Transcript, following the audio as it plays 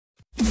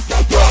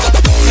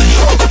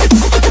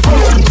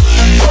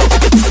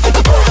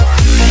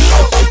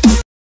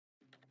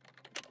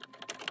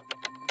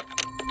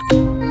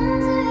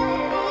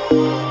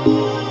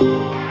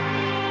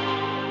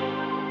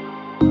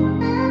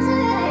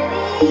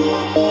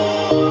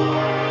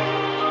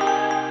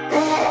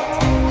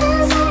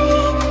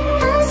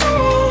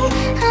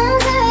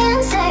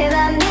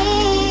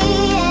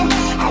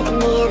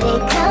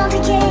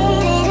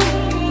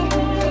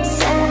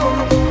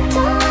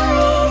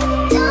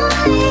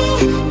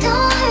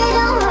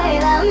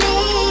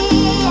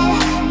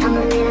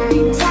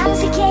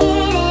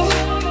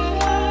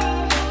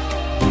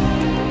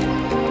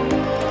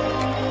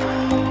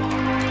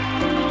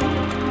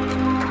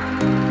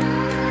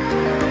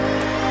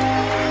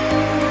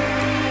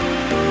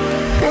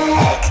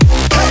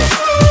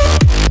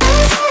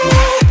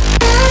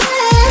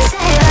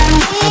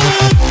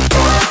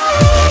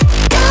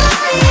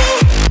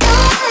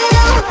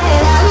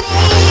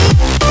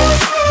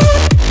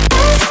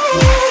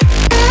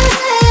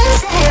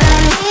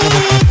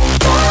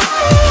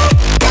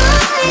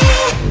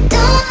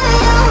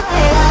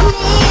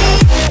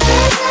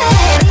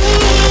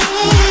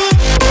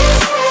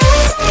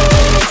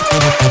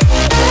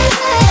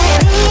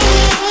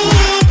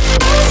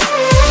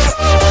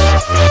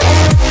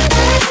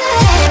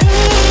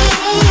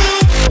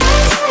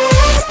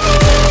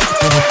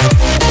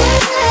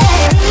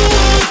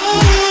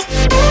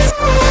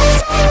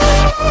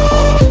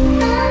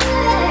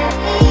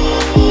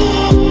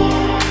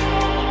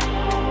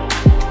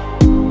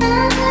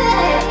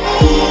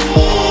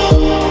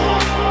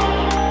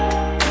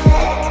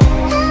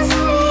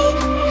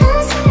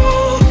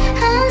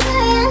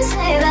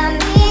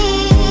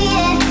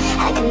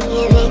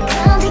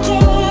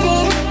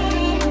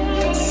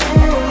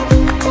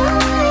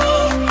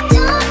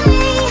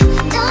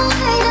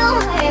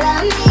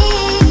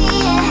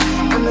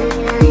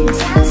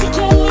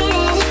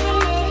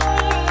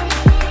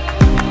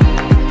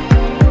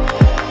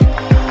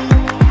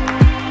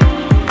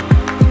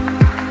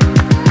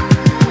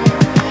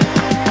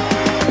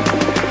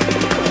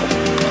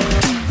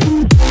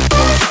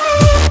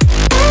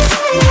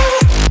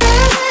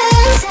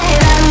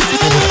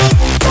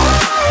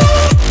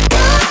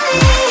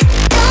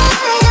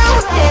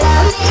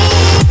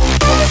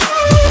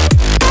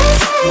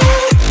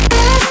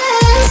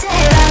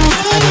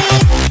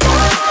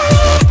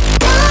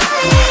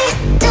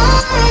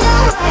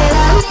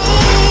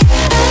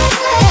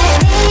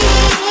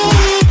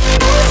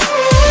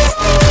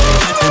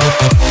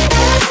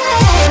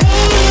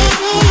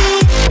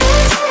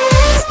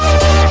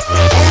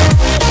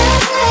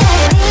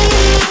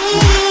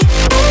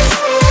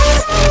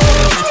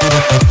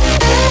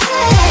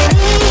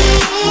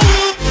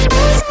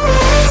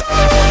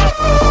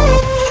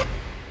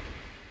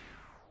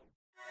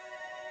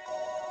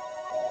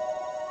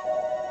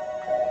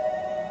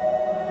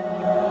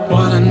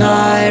What an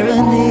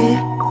irony.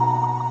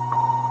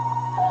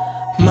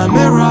 My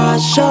mirror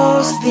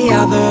shows the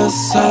other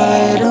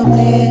side of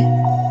me.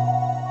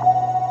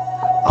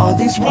 All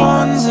these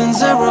ones and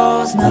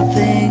zeros,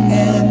 nothing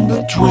in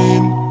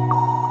between.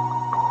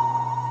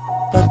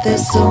 But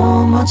there's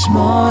so much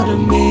more to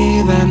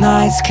me than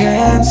eyes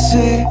can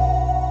see.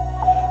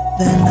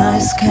 Than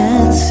eyes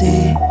can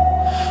see.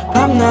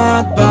 I'm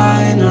not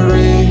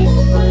binary.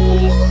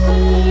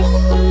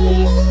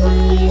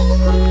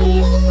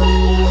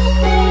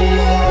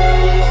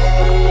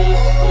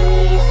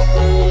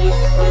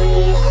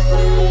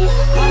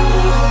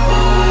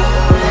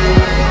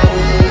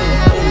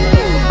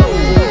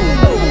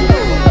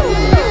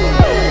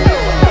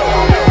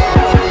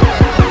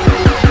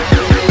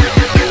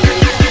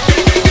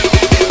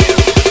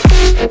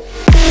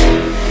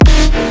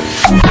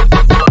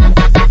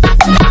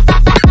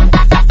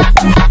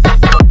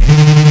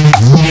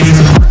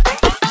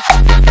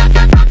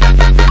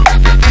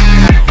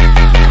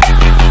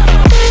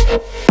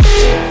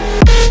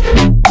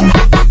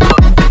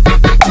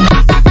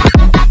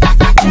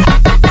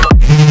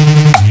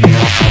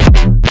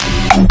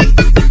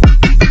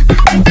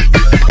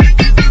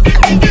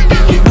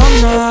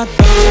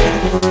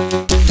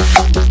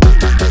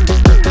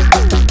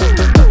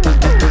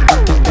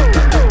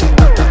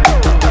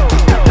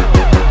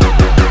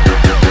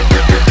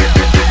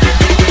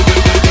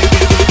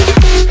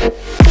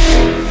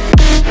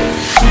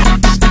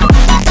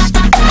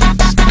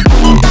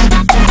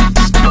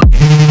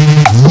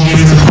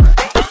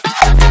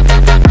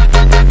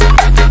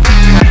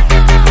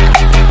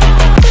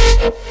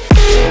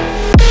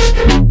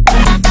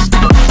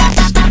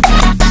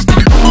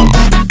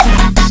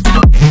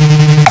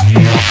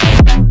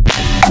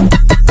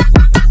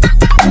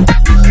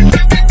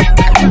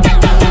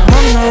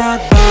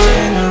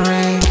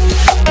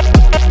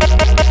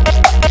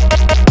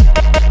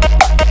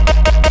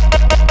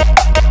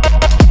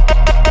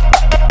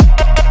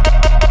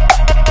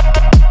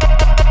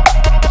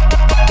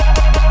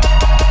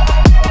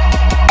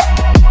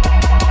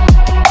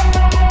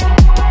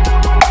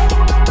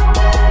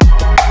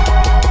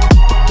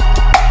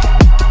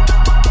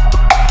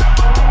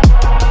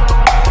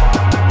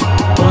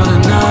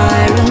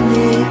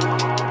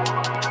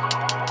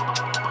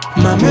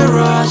 My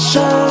mirror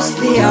shows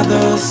the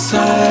other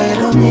side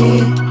of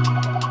me.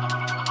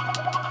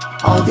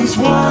 All these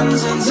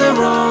ones and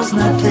zeros,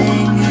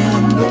 nothing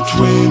in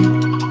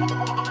between.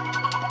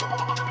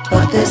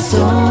 but there's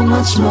so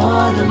much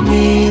more to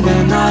me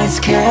than eyes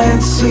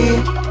can see,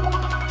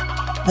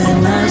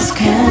 than eyes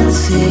can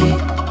see.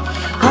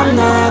 I'm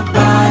not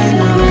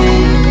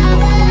binary.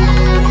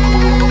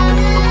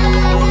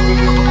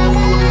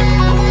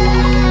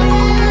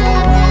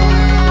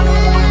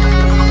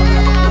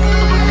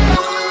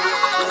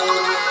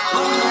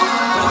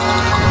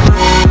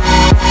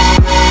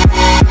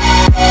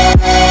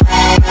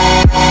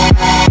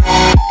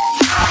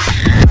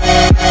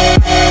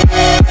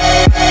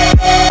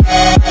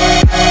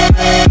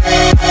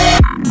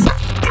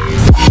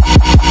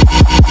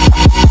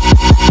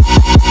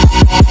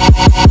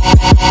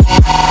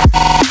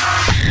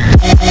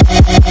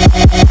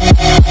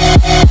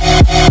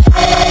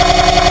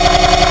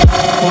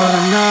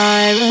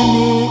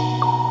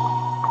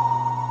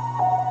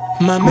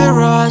 My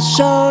mirror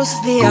shows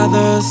the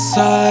other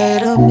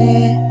side of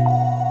me.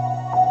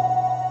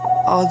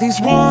 All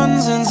these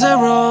ones and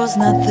zeros,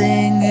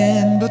 nothing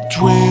in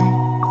between.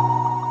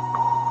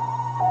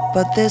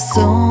 But there's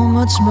so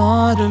much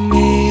more to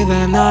me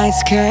than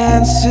eyes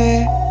can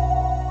see,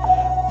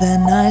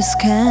 than eyes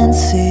can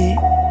see.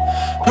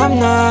 I'm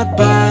not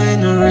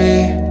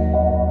binary.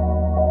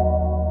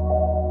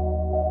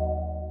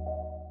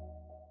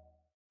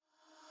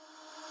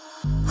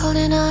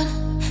 Holding on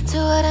to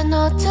what I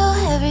know, to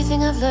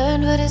everything I've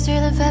learned. What is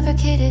real and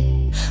fabricated?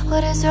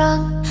 What is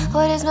wrong?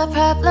 What is my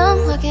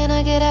problem? How can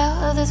I get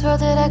out of this world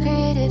that I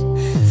created?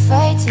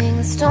 Fighting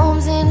the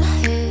storms in my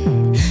head.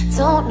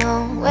 Don't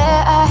know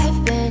where I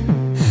have been.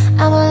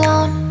 I'm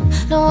alone,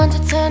 no one to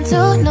turn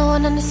to. No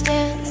one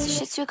understands,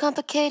 shit's too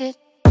complicated.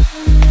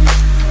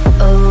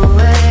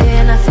 Away,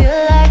 and I feel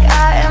like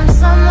I am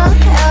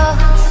someone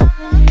else.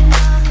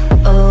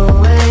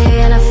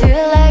 Away, and I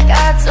feel like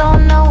I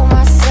don't know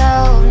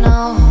myself, no.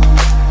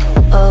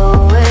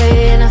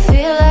 Away, and I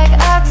feel like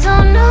I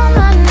don't know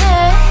my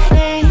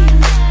name.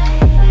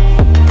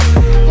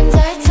 And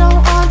I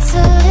don't want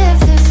to live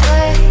this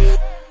way.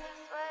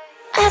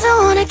 I don't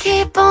wanna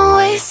keep on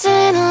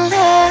wasting a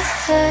life.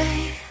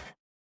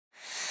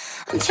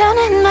 I'm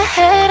drowning in my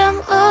head, I'm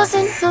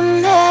losing my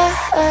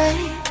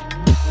mind.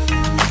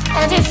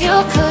 And if you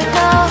could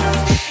know,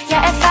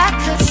 yeah, if I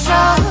could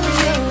show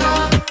you,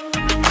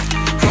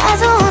 I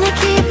don't wanna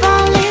keep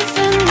on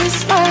living this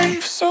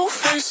life so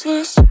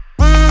faceless.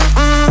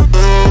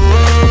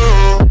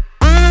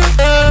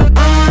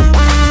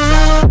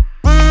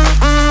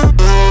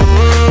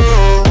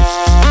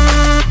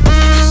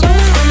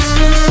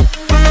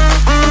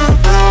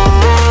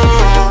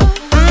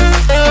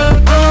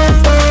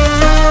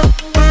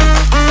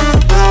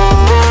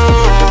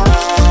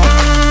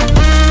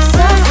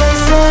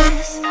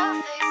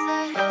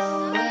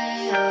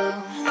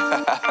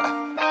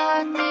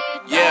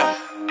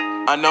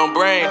 Unknown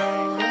Brain,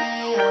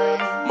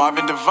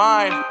 Marvin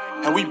Divine,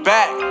 and we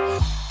back.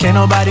 Can't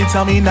nobody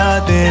tell me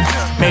nothing.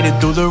 Made it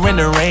through the rain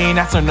to rain,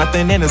 I turn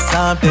nothing into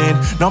something.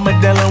 No more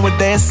dealing with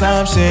their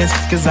assumptions,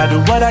 cause I do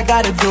what I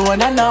gotta do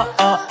and I know,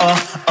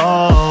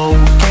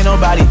 can't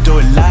nobody do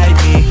it like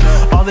me.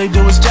 All they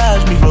do is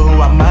judge me for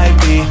who I might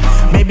be.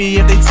 Maybe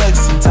if they took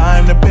some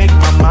time to pick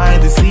my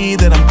mind, to see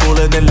that I'm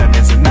cooler than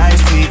lemons and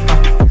iced tea.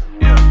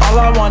 All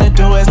I wanna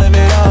do is live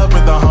it up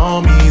with the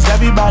homies.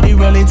 Everybody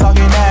really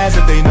talking as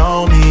if they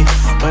know me,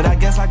 but I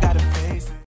guess I gotta